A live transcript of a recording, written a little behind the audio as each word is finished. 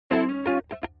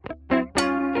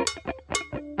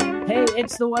Hey,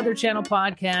 it's the Weather Channel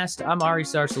podcast. I'm Ari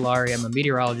Sarsalari. I'm a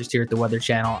meteorologist here at the Weather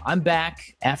Channel. I'm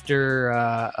back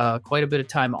after quite a bit of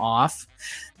time off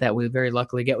that we very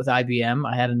luckily get with IBM.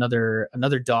 I had another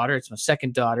daughter. It's my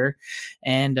second daughter,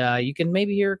 and you can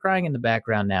maybe hear her crying in the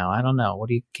background now. I don't know.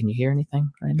 Can you hear anything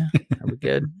right now? Are we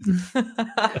good?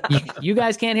 you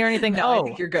guys can't hear anything? No, I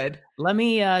think you're good. Let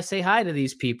me say hi to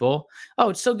these people. Oh,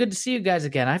 it's so good to see you guys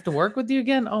again. I have to work with you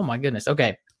again? Oh, my goodness.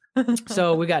 Okay.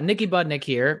 So we got Niki Budnick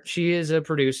here. She is a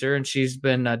producer, and she's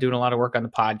been doing a lot of work on the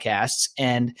podcasts.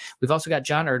 And we've also got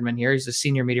John Erdman here. He's a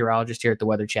senior meteorologist here at the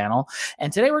Weather Channel.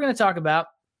 And today we're going to talk about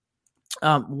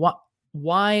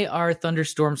why are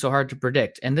thunderstorms so hard to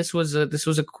predict? And this was a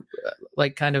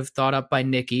kind of thought up by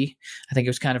Niki. I think it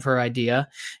was kind of her idea.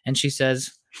 And she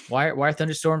says, why are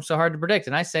thunderstorms so hard to predict?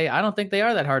 And I say, I don't think they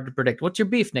are that hard to predict. What's your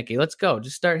beef, Niki? Let's go.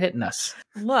 Just start hitting us.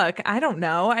 Look, I don't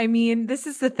know. I mean, this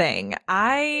is the thing.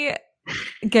 I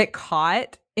get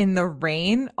caught in the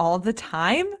rain all the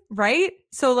time, right?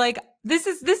 So like, this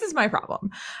is my problem.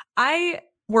 I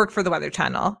work for the Weather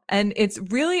Channel, and it's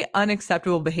really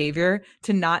unacceptable behavior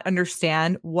to not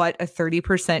understand what a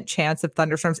 30% chance of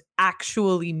thunderstorms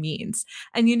actually means.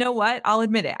 And you know what? I'll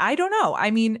admit it. I don't know.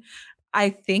 I mean, I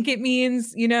think it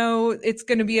means, it's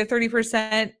going to be a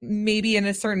 30% maybe in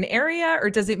a certain area, or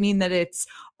does it mean that it's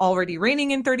already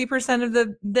raining in 30% of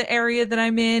the area that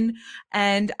I'm in?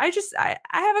 And I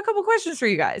have a couple questions for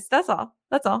you guys. That's all.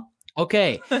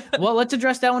 Okay. Well, let's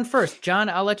address that one first. John,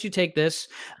 I'll let you take this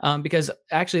because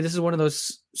actually this is one of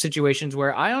those situations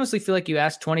where I honestly feel like you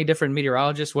ask 20 different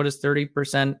meteorologists, what does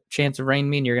 30% chance of rain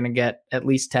mean? You're going to get at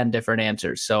least 10 different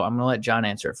answers. So I'm going to let John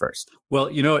answer it first. Well,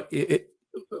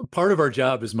 part of our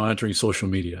job is monitoring social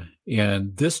media.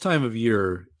 And this time of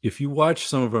year, if you watch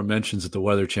some of our mentions at the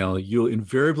Weather Channel, you'll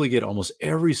invariably get almost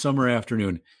every summer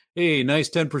afternoon, hey, nice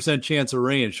 10% chance of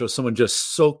rain. It shows someone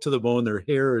just soaked to the bone. Their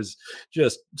hair is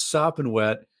just sopping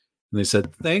wet. And they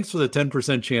said, thanks for the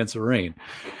 10% chance of rain.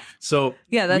 So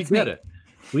yeah, that's we get it.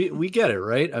 We get it,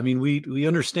 right? I mean, we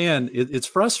understand it's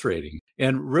frustrating.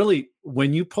 And really,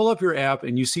 when you pull up your app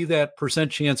and you see that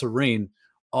percent chance of rain,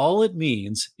 all it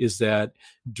means is that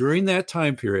during that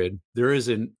time period, there is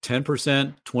a 10%,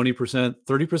 20%,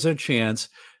 30% chance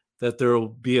that there will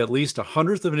be at least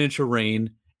 1/100th of an inch of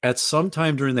rain at some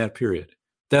time during that period.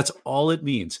 That's all it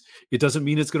means. It doesn't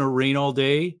mean it's going to rain all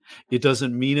day. It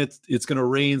doesn't mean it's going to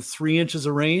rain 3 inches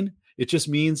of rain. It just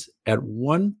means at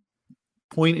one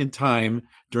point in time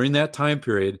during that time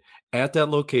period at that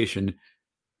location,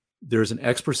 there's an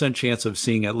X% chance of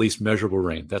seeing at least measurable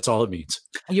rain. That's all it means.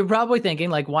 You're probably thinking,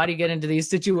 like, why do you get into these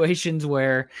situations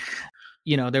where,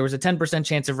 there was a 10%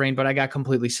 chance of rain, but I got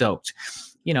completely soaked?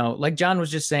 Like John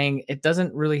was just saying, it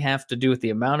doesn't really have to do with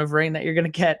the amount of rain that you're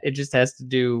going to get. It just has to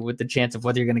do with the chance of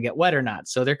whether you're going to get wet or not.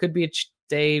 So there could be a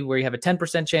day where you have a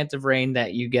 10% chance of rain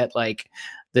that you get like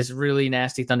this really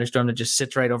nasty thunderstorm that just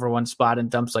sits right over one spot and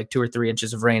dumps like 2 or 3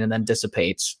 inches of rain and then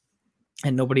dissipates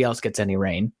and nobody else gets any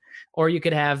rain. Or you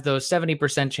could have those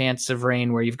 70% chance of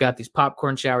rain where you've got these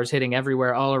popcorn showers hitting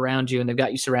everywhere all around you and they've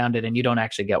got you surrounded and you don't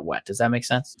actually get wet. Does that make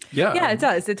sense? Yeah, it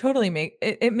does. It totally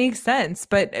makes sense.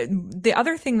 But the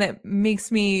other thing that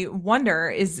makes me wonder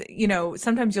is,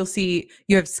 sometimes you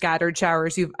have scattered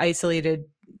showers, you have isolated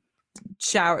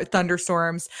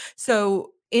thunderstorms.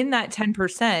 So in that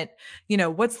 10%,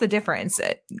 what's the difference?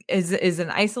 Is an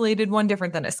isolated one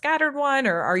different than a scattered one?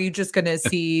 Or are you just going to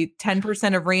see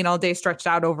 10% of rain all day stretched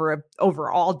out over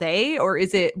all day? Or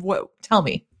is it what? Tell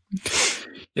me.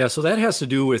 Yeah, so that has to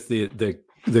do with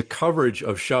the coverage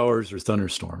of showers or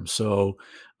thunderstorms. So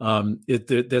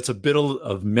that's a bit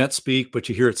of Met speak, but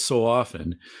you hear it so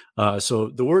often. So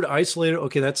the word isolated,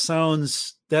 okay,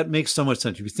 that makes so much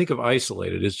sense. If you think of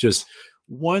isolated, it's just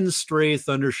one stray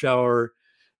thunder shower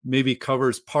maybe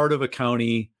covers part of a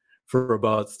county for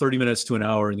about 30 minutes to an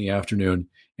hour in the afternoon.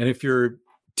 And if you're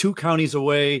 2 counties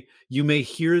away, you may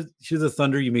hear the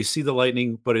thunder, you may see the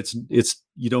lightning, but it's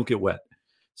you don't get wet.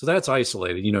 So that's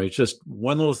isolated. It's just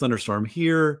one little thunderstorm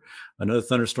here, another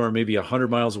thunderstorm maybe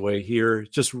 100 miles away here,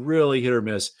 just really hit or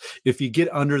miss. If you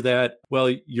get under that,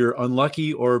 well, you're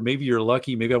unlucky, or maybe you're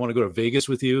lucky. Maybe I want to go to Vegas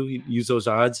with you, use those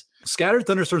odds. Scattered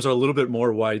thunderstorms are a little bit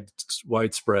more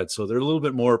widespread. So they're a little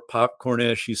bit more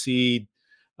popcornish. You see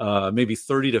maybe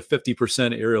 30 to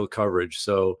 50% aerial coverage.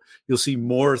 So you'll see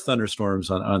more thunderstorms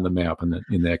on the map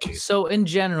in that case. So in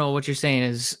general, what you're saying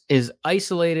is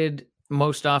isolated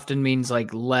most often means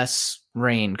like less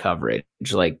rain coverage,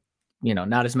 like,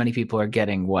 not as many people are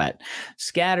getting wet.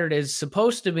 Scattered is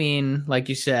supposed to mean, like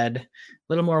you said, a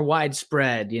little more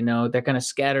widespread, they're kind of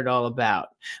scattered all about.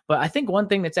 But I think one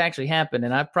thing that's actually happened,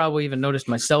 and I've probably even noticed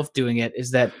myself doing it,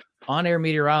 is that on-air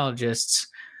meteorologists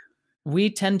we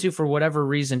tend to, for whatever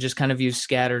reason, just kind of use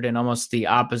scattered in almost the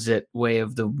opposite way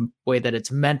of the way that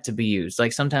it's meant to be used.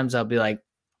 Like sometimes I'll be like,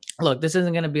 look, this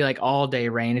isn't going to be like all day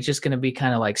rain. It's just going to be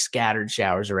kind of like scattered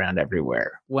showers around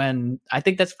everywhere. When I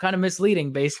think that's kind of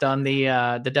misleading based on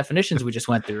the definitions we just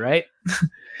went through, right?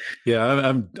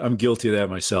 Yeah, I'm guilty of that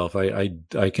myself.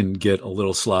 I can get a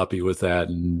little sloppy with that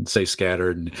and say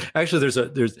scattered. And actually,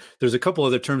 there's a couple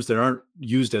other terms that aren't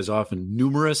used as often.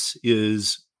 Numerous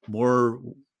is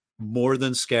more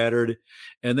than scattered.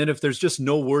 And then if there's just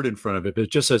no word in front of it, but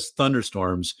it just says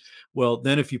thunderstorms, well,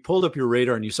 then if you pulled up your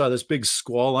radar and you saw this big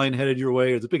squall line headed your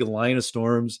way or the big line of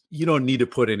storms, you don't need to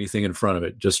put anything in front of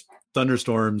it. Just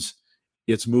thunderstorms,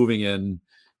 it's moving in,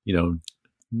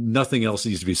 nothing else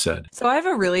needs to be said. So I have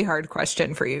a really hard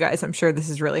question for you guys. I'm sure this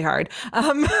is really hard.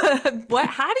 How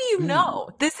do you know?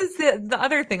 This is the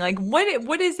other thing. Like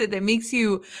what is it that makes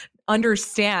you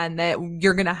understand that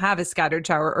you're going to have a scattered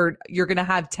shower or you're going to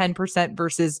have 10%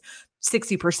 versus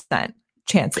 60%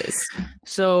 chances?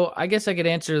 So I guess I could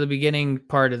answer the beginning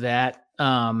part of that.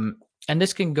 And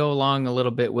this can go along a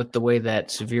little bit with the way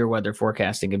that severe weather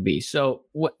forecasting can be. So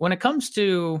when it comes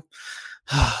to,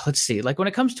 let's see, like when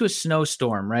it comes to a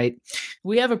snowstorm, right?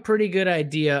 We have a pretty good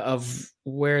idea of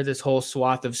where this whole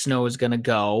swath of snow is going to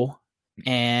go.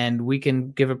 And we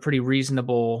can give a pretty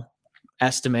reasonable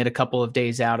estimate a couple of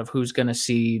days out of who's going to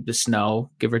see the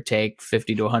snow, give or take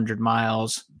 50 to 100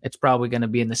 miles. It's probably going to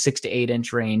be in the 6 to 8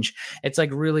 inch range. It's like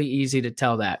really easy to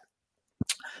tell that.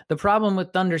 The problem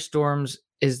with thunderstorms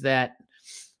is that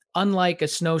unlike a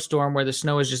snowstorm where the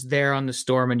snow is just there on the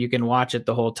storm and you can watch it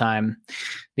the whole time,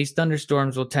 these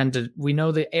thunderstorms will tend to, we know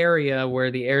the area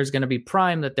where the air is going to be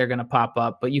prime that they're going to pop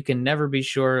up, but you can never be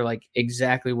sure like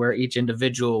exactly where each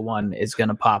individual one is going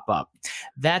to pop up.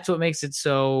 That's what makes it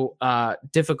so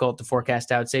difficult to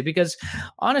forecast, I would say, because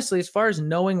honestly, as far as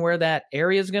knowing where that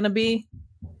area is going to be,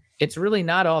 it's really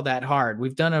not all that hard.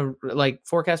 We've done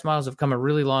forecast models have come a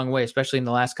really long way, especially in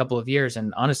the last couple of years.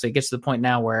 And honestly, it gets to the point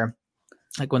now where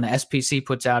like when the SPC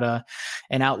puts out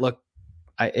an outlook,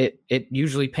 it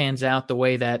usually pans out the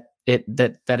way that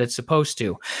it's supposed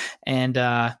to. And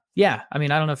I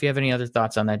mean, I don't know if you have any other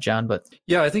thoughts on that, John, but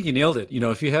yeah, I think you nailed it.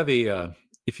 If you have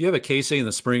a case, say in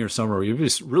the spring or summer, where you have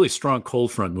this really strong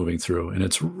cold front moving through and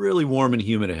it's really warm and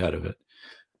humid ahead of it,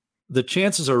 the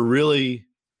chances are really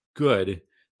good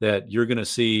that you're going to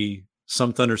see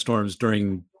some thunderstorms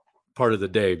during part of the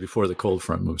day before the cold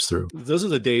front moves through. Those are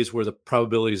the days where the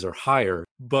probabilities are higher.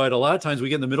 But a lot of times we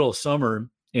get in the middle of summer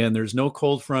and there's no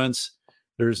cold fronts,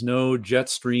 there's no jet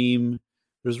stream,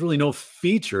 there's really no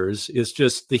features. It's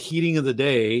just the heating of the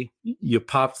day. You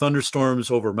pop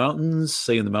thunderstorms over mountains,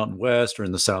 say in the Mountain West or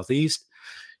in the Southeast.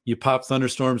 You pop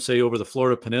thunderstorms, say over the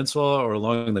Florida Peninsula or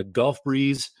along the Gulf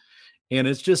breeze. And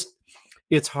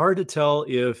it's hard to tell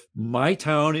if my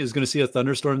town is going to see a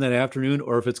thunderstorm that afternoon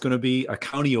or if it's going to be a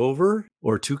county over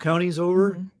or 2 counties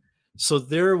over. Mm-hmm. So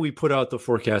there we put out the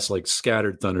forecast like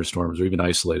scattered thunderstorms or even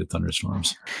isolated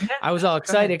thunderstorms. I was all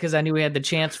excited because I knew we had the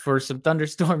chance for some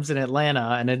thunderstorms in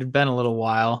Atlanta and it had been a little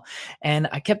while. And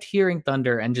I kept hearing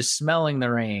thunder and just smelling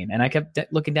the rain. And I kept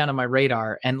looking down at my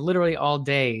radar and literally all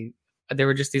day, there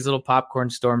were just these little popcorn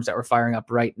storms that were firing up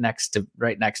right next to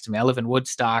me. I live in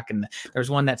Woodstock, and there's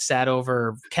one that sat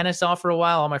over Kennesaw for a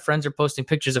while. All my friends are posting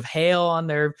pictures of hail on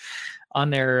their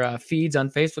feeds on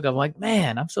Facebook. I'm like,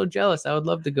 man, I'm so jealous. I would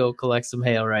love to go collect some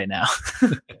hail right now.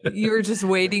 You were just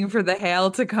waiting for the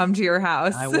hail to come to your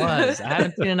house. I was. I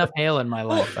haven't seen enough hail in my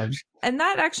life. And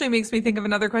that actually makes me think of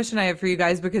another question I have for you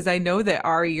guys, because I know that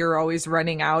Ari, you're always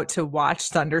running out to watch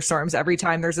thunderstorms. Every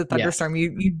time there's a thunderstorm,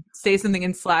 yes. You say something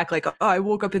in Slack like, oh, I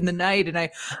woke up in the night and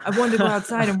I wanted to go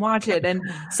outside and watch it. And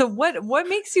so what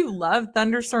makes you love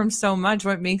thunderstorms so much?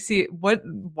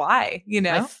 Why?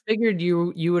 I figured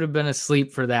you would have been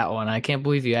asleep for that one. I can't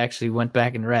believe you actually went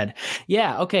back and read.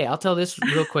 Yeah. Okay. I'll tell this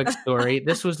real quick story.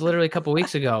 This was literally a couple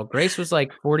weeks ago. Grace was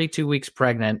like 42 weeks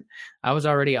pregnant. I was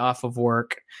already off of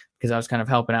work because I was kind of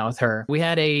helping out with her. We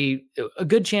had a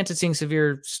good chance at seeing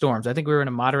severe storms. I think we were in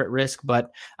a moderate risk,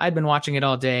 but I'd been watching it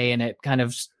all day and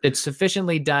it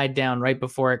sufficiently died down right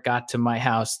before it got to my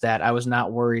house that I was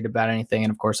not worried about anything. And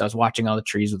of course I was watching all the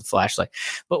trees with the flashlight,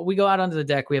 but we go out onto the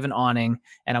deck, we have an awning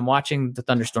and I'm watching the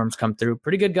thunderstorms come through.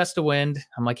 Pretty good gust of wind.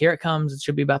 I'm like, here it comes. It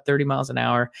should be about 30 miles an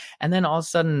hour. And then all of a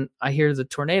sudden I hear the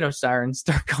tornado sirens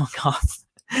start going off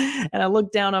and I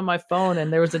look down on my phone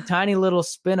and there was a tiny little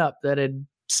spin up that had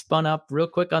spun up real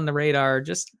quick on the radar. It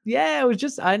was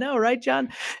just, I know, right, John?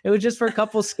 It was just for a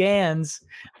couple scans,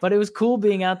 but it was cool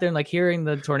being out there and like hearing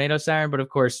the tornado siren. But of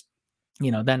course,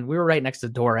 then we were right next to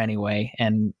the door anyway.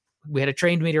 And we had a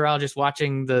trained meteorologist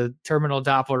watching the terminal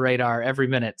Doppler radar every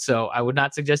minute. So I would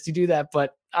not suggest you do that,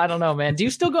 but I don't know, man. Do you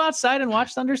still go outside and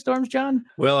watch thunderstorms, John?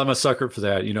 Well, I'm a sucker for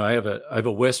that. I have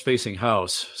a west facing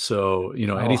house. So,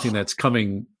 anything that's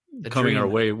coming our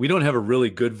way, we don't have a really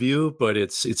good view, but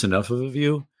it's enough of a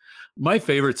view. My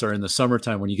favorites are in the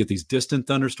summertime when you get these distant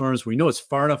thunderstorms where it's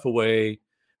far enough away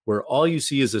where all you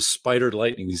see is this spider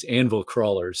lightning, these anvil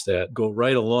crawlers that go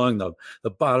right along the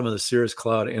bottom of the cirrus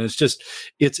cloud. And it's just,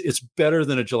 it's better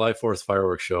than a July 4th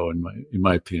fireworks show, in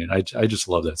my opinion. I just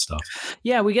love that stuff.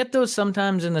 Yeah, we get those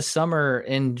sometimes in the summer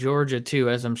in Georgia too,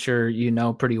 as I'm sure you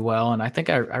know pretty well. And I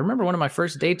think I remember one of my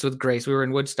first dates with Grace, we were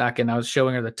in Woodstock and I was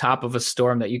showing her the top of a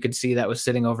storm that you could see that was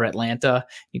sitting over Atlanta.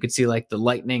 You could see like the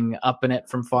lightning up in it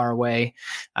from far away.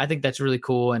 I think that's really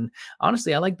cool. And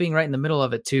honestly, I like being right in the middle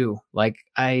of it too. Like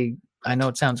I know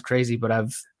it sounds crazy, but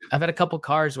I've had a couple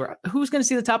cars where who's going to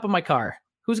see the top of my car?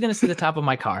 Who's going to see the top of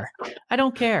my car? I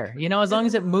don't care. As long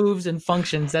as it moves and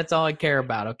functions, that's all I care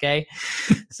about. Okay.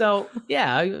 So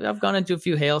yeah, I've gone into a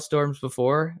few hailstorms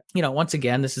before. Once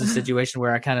again, this is a situation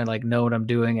where I kind of like know what I'm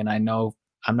doing and I know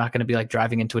I'm not going to be like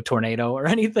driving into a tornado or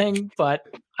anything, but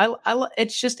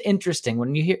it's just interesting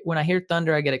when I hear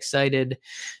thunder, I get excited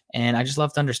and I just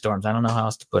love thunderstorms. I don't know how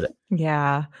else to put it.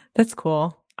 Yeah, that's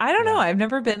cool. I don't know. I've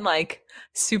never been like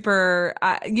super,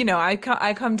 I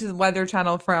come to the Weather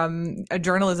Channel from a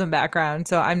journalism background.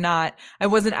 So I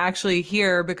wasn't actually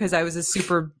here because I was a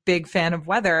super big fan of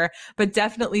weather, but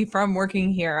definitely from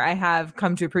working here, I have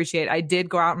come to appreciate. I did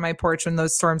go out on my porch when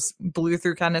those storms blew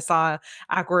through Kennesaw,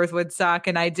 Ackworth, Woodstock,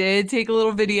 and I did take a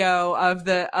little video of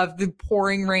the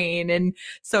pouring rain. And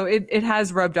so it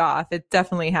has rubbed off. It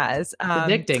definitely has.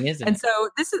 Addicting, isn't it? And so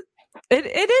this is, It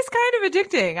is kind of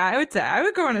addicting. I would say I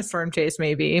would go on a storm chase,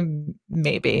 maybe.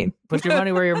 Put your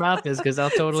money where your mouth is, because I'll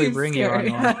totally bring scary.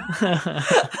 You on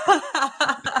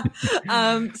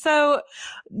one. So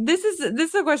this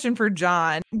is a question for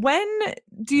John. When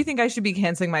do you think I should be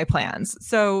canceling my plans?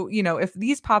 So, if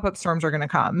these pop-up storms are going to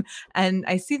come and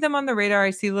I see them on the radar,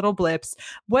 I see little blips,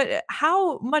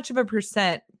 how much of a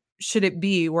percent should it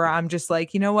be where I'm just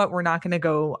like, you know what, we're not going to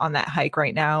go on that hike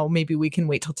right now. Maybe we can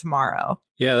wait till tomorrow.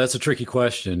 Yeah, that's a tricky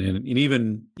question. And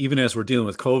even as we're dealing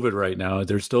with COVID right now,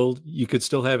 you could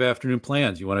still have afternoon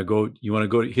plans. You want to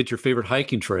go hit your favorite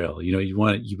hiking trail.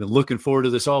 You've been looking forward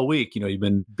to this all week. You've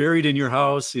been buried in your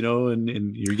house,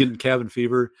 and you're getting cabin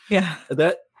fever. Yeah.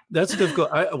 That's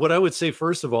difficult. What I would say,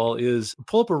 first of all, is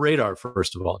pull up a radar,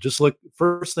 first of all. Just look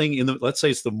first thing let's say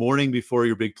it's the morning before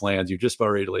your big plans. You're just about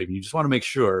ready to leave. And you just want to make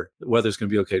sure the weather's going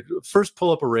to be okay. First,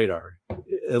 pull up a radar.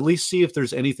 At least see if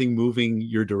there's anything moving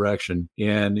your direction.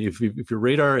 And if your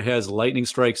radar has lightning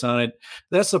strikes on it,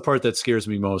 that's the part that scares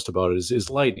me most about it is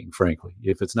lightning, frankly.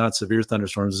 If it's not severe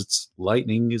thunderstorms,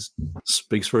 lightning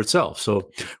speaks for itself.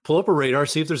 So pull up a radar,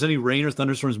 see if there's any rain or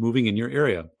thunderstorms moving in your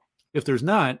area. If there's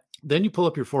not, then you pull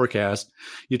up your forecast,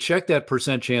 you check that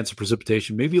percent chance of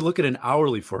precipitation. Maybe you look at an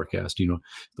hourly forecast.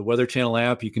 The Weather Channel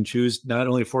app, you can choose not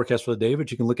only a forecast for the day, but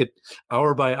you can look at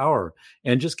hour by hour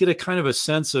and just get a kind of a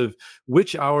sense of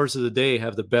which hours of the day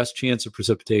have the best chance of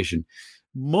precipitation.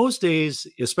 Most days,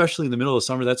 especially in the middle of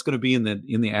summer, that's going to be in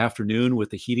the afternoon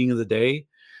with the heating of the day.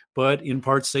 But in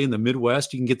parts, say in the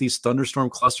Midwest, you can get these thunderstorm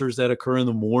clusters that occur in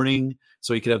the morning.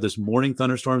 So you could have this morning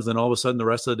thunderstorms, then all of a sudden the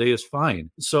rest of the day is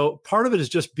fine. So part of it is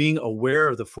just being aware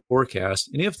of the forecast.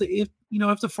 And if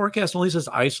the forecast only says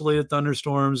isolated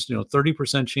thunderstorms,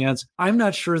 30% chance, I'm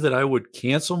not sure that I would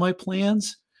cancel my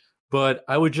plans, but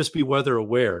I would just be weather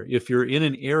aware. If you're in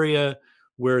an area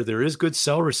where there is good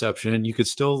cell reception, you can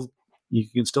still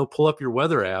pull up your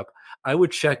weather app. I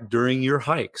would check during your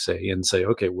hike, say,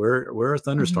 okay, where are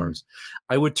thunderstorms?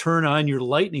 Mm-hmm. I would turn on your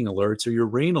lightning alerts or your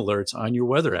rain alerts on your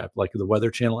weather app, like the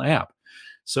Weather Channel app.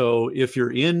 So if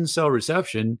you're in cell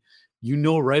reception,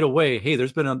 right away, hey,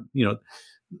 there's been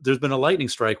a lightning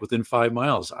strike within 5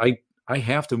 miles. I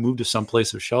have to move to some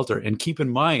place of shelter, and keep in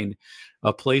mind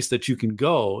a place that you can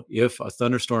go if a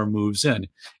thunderstorm moves in,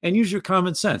 and use your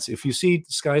common sense. If you see the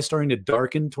sky starting to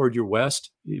darken toward your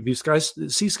west, if you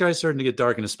see skies starting to get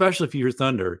darkened, especially if you hear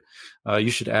thunder,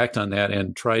 you should act on that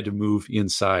and try to move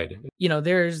inside.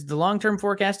 There's the long-term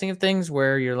forecasting of things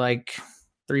where you're like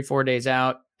 3-4 days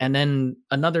out. And then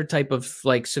another type of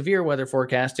like severe weather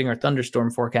forecasting or thunderstorm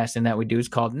forecasting that we do is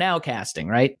called nowcasting,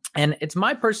 right? And it's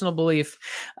my personal belief.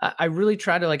 I really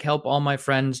try to like help all my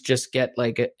friends just get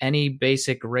like any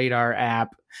basic radar app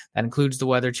that includes the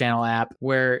Weather Channel app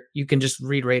where you can just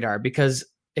read radar, because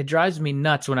it drives me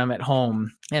nuts when I'm at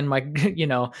home and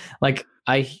like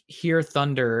I hear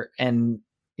thunder and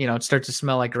it starts to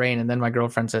smell like rain. And then my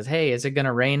girlfriend says, "Hey, is it going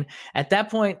to rain?" At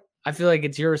that point, I feel like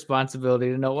it's your responsibility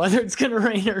to know whether it's going to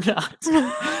rain or not.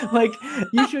 Like,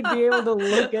 you should be able to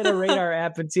look at a radar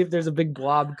app and see if there's a big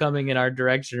blob coming in our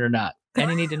direction or not.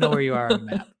 And you need to know where you are on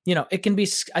the map. You know, it can be,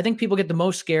 I think people get the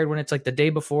most scared when it's like the day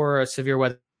before a severe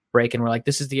weather break and we're like,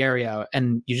 this is the area.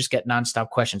 And you just get nonstop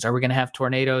questions. Are we going to have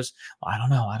tornadoes? Well,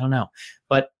 I don't know.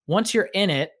 But once you're in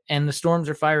it and the storms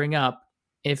are firing up,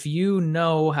 if you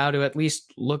know how to at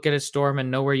least look at a storm and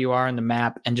know where you are on the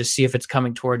map and just see if it's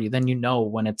coming toward you, then you know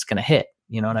when it's going to hit.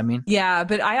 You know what I mean? Yeah,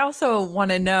 but I also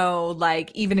want to know,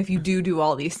 like, even if you do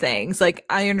all these things, like,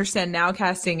 I understand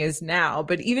nowcasting is now,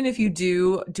 but even if you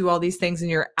do all these things and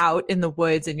you're out in the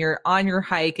woods and you're on your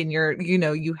hike and you're, you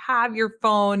know, you have your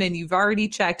phone and you've already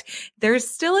checked, there's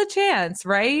still a chance,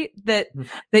 right? That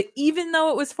even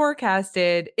though it was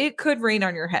forecasted, it could rain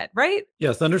on your head, right?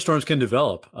 Yeah, thunderstorms can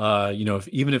develop. You know,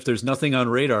 even if there's nothing on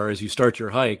radar as you start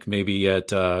your hike, maybe at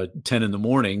 10 in the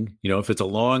morning, you know, if it's a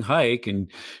long hike and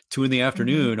 2 in the afternoon,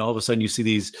 all of a sudden you see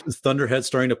these thunderheads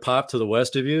starting to pop to the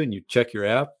west of you and you check your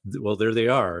app. Well, there they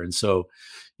are. And so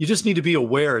you just need to be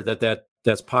aware that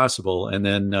that's possible. And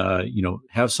then, you know,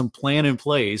 have some plan in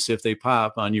place if they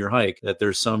pop on your hike, that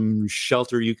there's some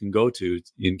shelter you can go to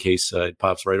in case it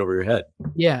pops right over your head.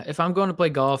 Yeah. If I'm going to play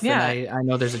golf and I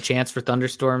know there's a chance for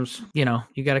thunderstorms, you know,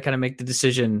 you got to kind of make the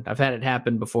decision. I've had it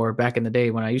happen before back in the day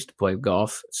when I used to play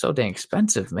golf. It's so dang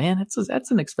expensive, man.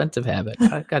 That's an expensive habit.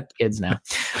 I've got kids now,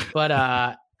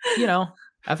 but, you know,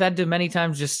 I've had to many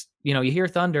times just, you know, you hear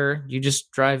thunder, you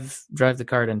just drive the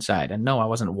cart inside. And no, I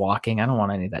wasn't walking. I don't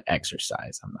want any of that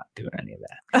exercise. I'm not doing any of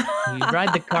that. You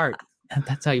ride the cart.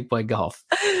 That's how you play golf.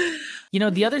 You know,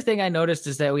 the other thing I noticed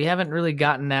is that we haven't really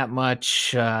gotten that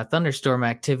much thunderstorm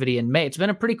activity in May. It's been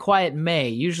a pretty quiet May.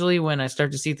 Usually when I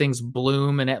start to see things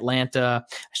bloom in Atlanta,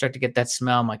 I start to get that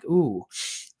smell. I'm like, ooh,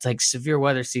 it's like severe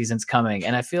weather season's coming.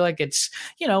 And I feel like it's,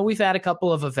 you know, we've had a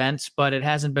couple of events, but it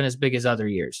hasn't been as big as other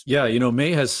years. Yeah, you know,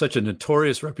 May has such a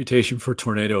notorious reputation for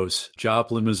tornadoes.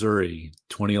 Joplin, Missouri,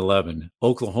 2011.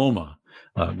 Oklahoma,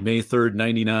 May 3rd,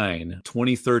 99.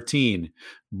 2013,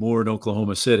 Moore in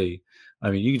Oklahoma City. I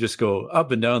mean, you can just go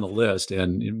up and down the list.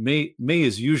 And May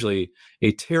is usually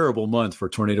a terrible month for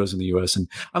tornadoes in the U.S. And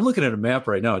I'm looking at a map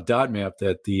right now, a dot map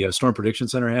that the Storm Prediction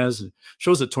Center has. It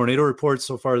shows the tornado reports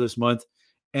so far this month.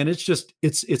 And it's just,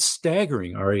 it's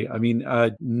staggering, Ari. I mean,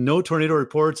 no tornado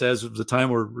reports as of the time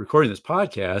we're recording this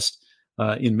podcast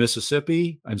in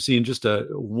Mississippi. I'm seeing just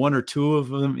one or two of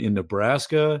them in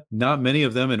Nebraska, not many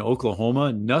of them in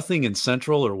Oklahoma, nothing in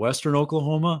central or western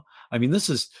Oklahoma. I mean, this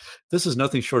is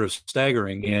nothing short of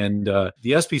staggering. And the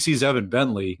SPC's Evan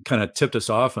Bentley kind of tipped us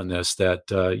off on this, that,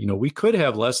 you know, we could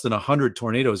have less than 100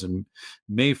 tornadoes in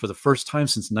May for the first time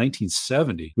since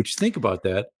 1970, which, think about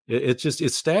that.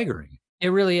 It's staggering. It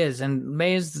really is. And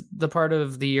May is the part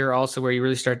of the year also where you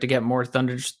really start to get more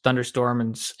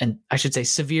thunderstorms and I should say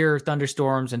severe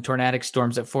thunderstorms and tornadic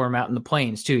storms that form out in the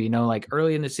plains too. You know, like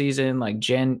early in the season, like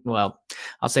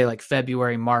I'll say like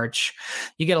February, March,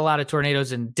 you get a lot of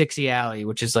tornadoes in Dixie Alley,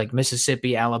 which is like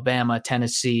Mississippi, Alabama,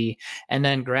 Tennessee. And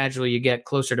then gradually you get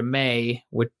closer to May,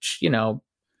 which, you know,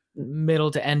 middle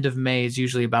to end of May is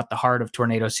usually about the heart of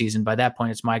tornado season. By that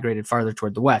point, it's migrated farther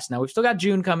toward the west. Now, we've still got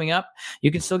June coming up. You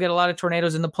can still get a lot of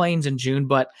tornadoes in the plains in June,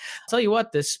 but I'll tell you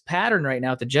what, this pattern right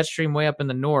now, the jet stream way up in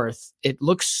the north, it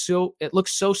looks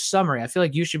so summery. I feel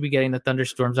like you should be getting the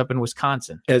thunderstorms up in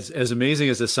Wisconsin. As amazing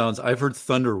as this sounds, I've heard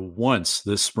thunder once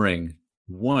this spring.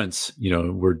 Once, you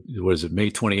know, was it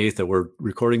May 28th that we're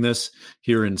recording this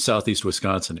here in southeast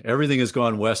Wisconsin? Everything has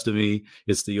gone west of me.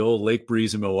 It's the old lake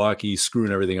breeze in Milwaukee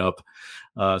screwing everything up.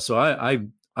 So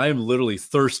I'm literally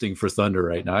thirsting for thunder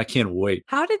right now. I can't wait.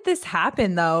 How did this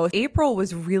happen though? April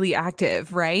was really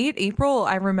active, right? April,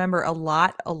 I remember a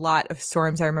lot of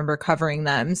storms. I remember covering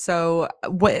them. So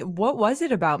what was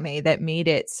it about May that made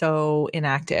it so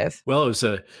inactive? Well,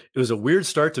 it was a weird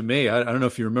start to May. I don't know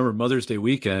if you remember Mother's Day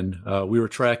weekend. We were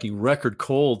tracking record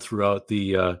cold throughout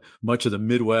the much of the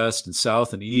Midwest and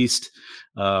South and East,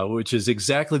 which is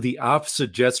exactly the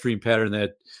opposite jet stream pattern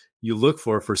that you look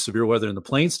for severe weather in the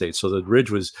plain states. So the ridge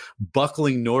was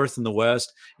buckling north in the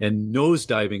west and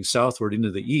nosediving southward into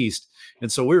the east.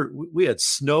 And so we had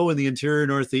snow in the interior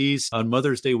Northeast on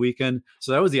Mother's Day weekend.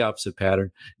 So that was the opposite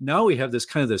pattern. Now we have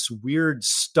this weird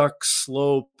stuck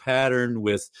slow pattern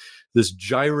with this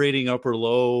gyrating upper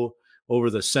low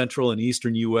over the central and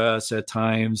eastern US at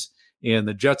times. And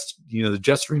the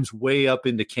jet stream's way up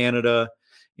into Canada.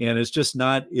 And it's just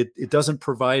not, it doesn't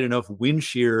provide enough wind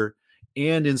shear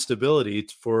and instability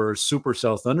for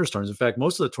supercell thunderstorms. In fact,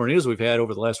 most of the tornadoes we've had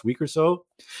over the last week or so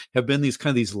have been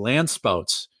these land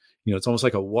spouts. You know, it's almost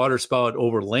like a water spout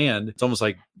over land. It's almost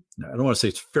like I don't want to say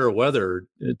it's fair weather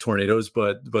tornadoes,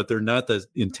 but they're not the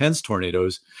intense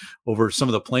tornadoes over some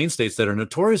of the plain states that are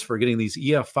notorious for getting these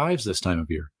EF5s this time of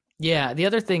year. Yeah. The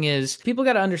other thing is people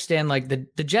got to understand like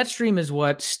the jet stream is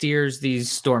what steers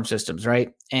these storm systems,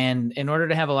 right? And in order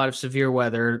to have a lot of severe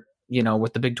weather,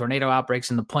 with the big tornado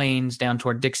outbreaks in the plains down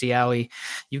toward Dixie Alley,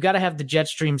 you've got to have the jet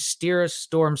stream steer a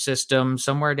storm system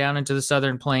somewhere down into the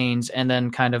southern plains and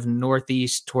then kind of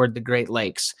northeast toward the Great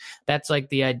Lakes. That's like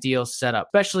the ideal setup,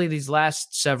 especially these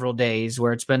last several days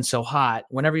where it's been so hot.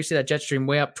 Whenever you see that jet stream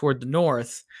way up toward the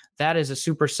north, that is a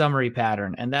super summary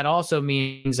pattern. And that also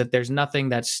means that there's nothing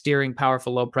that's steering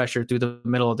powerful low pressure through the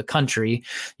middle of the country.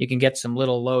 You can get some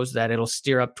little lows that it'll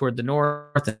steer up toward the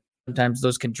north. Sometimes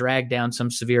those can drag down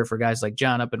some severe for guys like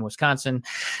John up in Wisconsin,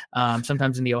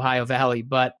 sometimes in the Ohio Valley.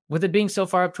 But with it being so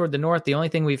far up toward the north, the only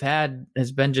thing we've had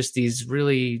has been just these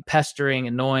really pestering,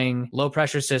 annoying low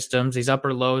pressure systems, these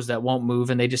upper lows that won't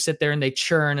move. And they just sit there and they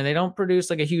churn and they don't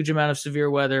produce like a huge amount of severe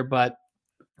weather, but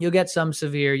you'll get some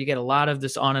severe. You get a lot of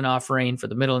this on and off rain for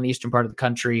the middle and eastern part of the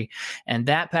country. And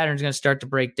that pattern is going to start to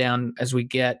break down as we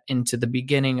get into the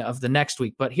beginning of the next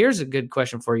week. But here's a good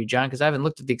question for you, John, because I haven't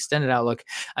looked at the extended outlook.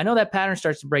 I know that pattern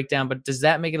starts to break down, but does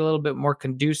that make it a little bit more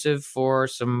conducive for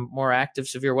some more active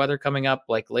severe weather coming up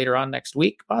like later on next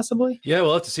week, possibly? Yeah,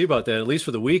 we'll have to see about that, at least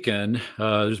for the weekend.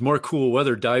 There's more cool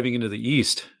weather diving into the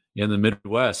east in the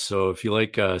Midwest. So if you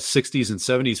like 60s and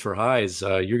 70s for highs,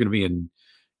 you're going to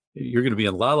be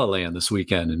in La La Land this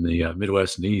weekend in the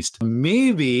Midwest and East.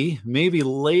 Maybe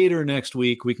later next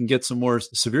week, we can get some more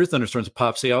severe thunderstorms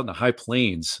pop, say, out in the high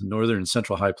plains, northern and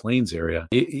central high plains area.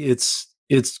 It's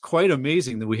quite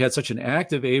amazing that we had such an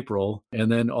active April, and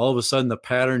then all of a sudden the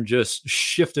pattern just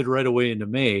shifted right away into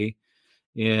May.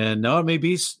 And now it may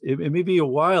be a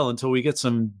while until we get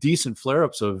some decent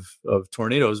flare-ups of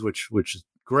tornadoes, which is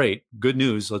great. Good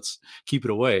news. Let's keep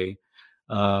it away.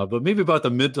 But maybe about the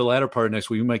mid to latter part of next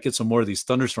week, we might get some more of these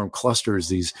thunderstorm clusters,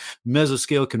 these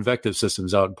mesoscale convective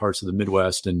systems out in parts of the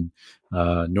Midwest and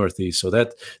Northeast. So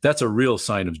that's a real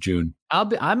sign of June.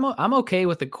 I'm okay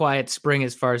with the quiet spring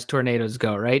as far as tornadoes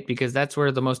go, right? Because that's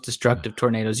where the most destructive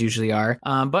tornadoes usually are.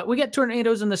 But we get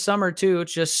tornadoes in the summer too.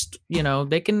 It's just,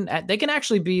 they can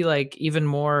actually be like even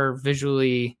more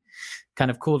visually kind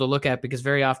of cool to look at because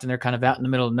very often they're kind of out in the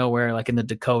middle of nowhere, like in the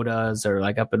Dakotas or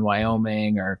like up in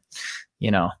Wyoming or,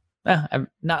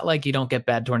 not like you don't get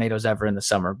bad tornadoes ever in the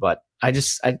summer, but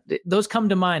those come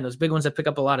to mind, those big ones that pick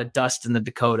up a lot of dust in the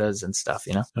Dakotas and stuff,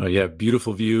 Oh yeah.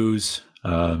 Beautiful views,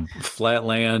 flat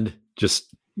land,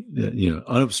 just,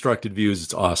 unobstructed views.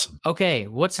 It's awesome. Okay.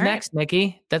 What's all next, right.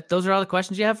 Niki? Those are all the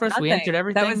questions you have for us? Nothing. We answered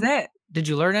everything. That was it. Did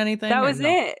you learn anything? That was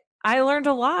it. I learned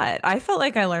a lot. I felt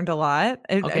like I learned a lot.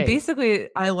 Okay. Basically,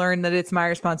 I learned that it's my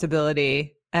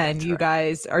responsibility and that's you right.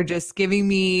 guys are just giving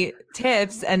me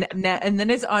tips and then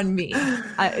it's on me.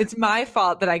 It's my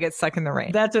fault that I get stuck in the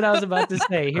rain. That's what I was about to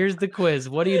say. Here's the quiz.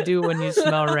 What do you do when you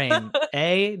smell rain?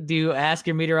 A, do you ask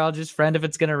your meteorologist friend if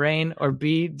it's going to rain? Or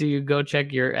B, do you go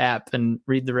check your app and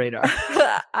read the radar?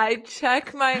 I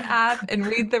check my app and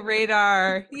read the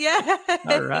radar. Yeah.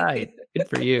 All right. Good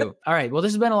for you. All right. Well,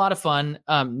 this has been a lot of fun.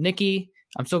 Niki,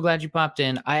 I'm so glad you popped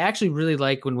in. I actually really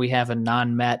like when we have a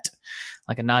non-met,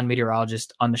 like a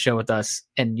non-meteorologist on the show with us,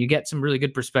 and you get some really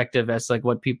good perspective as like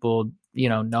what people,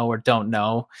 know or don't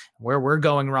know, where we're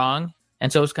going wrong.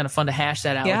 And so it's kind of fun to hash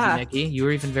that out with you, Niki. You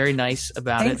were even very nice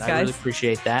about it. Guys. I really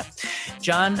appreciate that.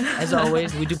 John, as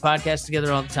always, we do podcasts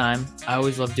together all the time. I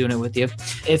always love doing it with you.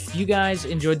 If you guys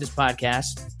enjoyed this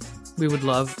podcast, we would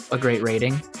love a great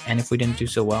rating. And if we didn't do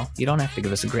so well, you don't have to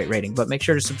give us a great rating, but make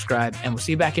sure to subscribe and we'll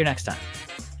see you back here next time.